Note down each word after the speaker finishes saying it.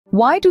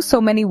Why do so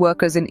many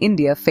workers in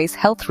India face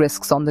health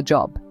risks on the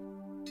job?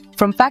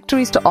 From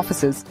factories to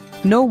offices,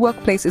 no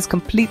workplace is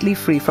completely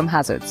free from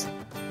hazards.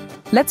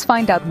 Let's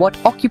find out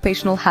what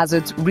occupational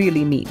hazards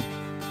really mean.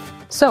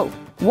 So,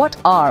 what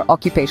are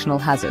occupational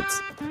hazards?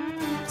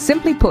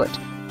 Simply put,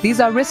 these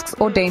are risks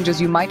or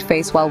dangers you might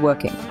face while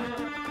working.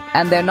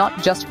 And they're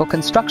not just for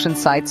construction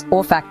sites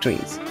or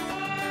factories.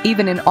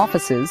 Even in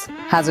offices,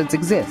 hazards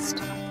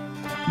exist.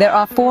 There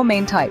are four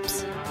main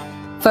types.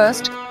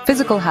 First,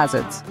 physical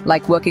hazards,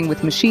 like working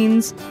with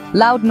machines,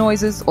 loud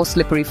noises, or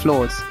slippery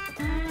floors.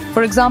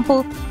 For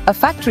example, a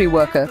factory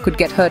worker could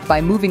get hurt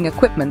by moving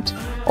equipment,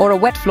 or a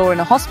wet floor in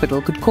a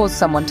hospital could cause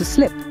someone to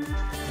slip.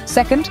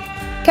 Second,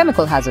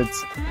 chemical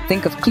hazards.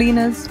 Think of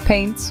cleaners,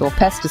 paints, or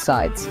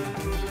pesticides.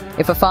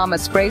 If a farmer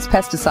sprays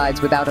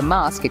pesticides without a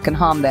mask, it can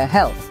harm their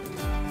health.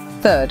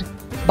 Third,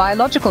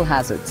 biological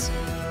hazards.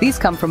 These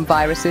come from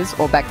viruses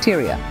or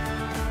bacteria.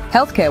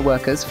 Healthcare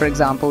workers, for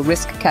example,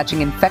 risk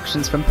catching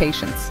infections from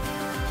patients.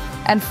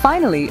 And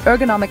finally,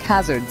 ergonomic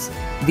hazards.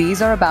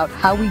 These are about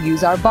how we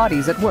use our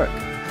bodies at work.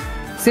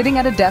 Sitting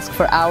at a desk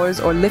for hours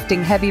or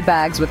lifting heavy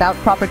bags without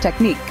proper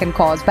technique can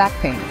cause back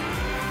pain.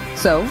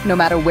 So, no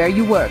matter where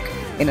you work,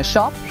 in a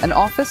shop, an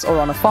office, or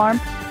on a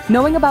farm,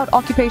 knowing about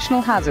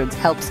occupational hazards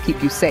helps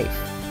keep you safe.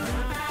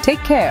 Take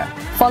care,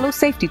 follow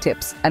safety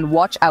tips, and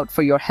watch out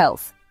for your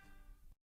health.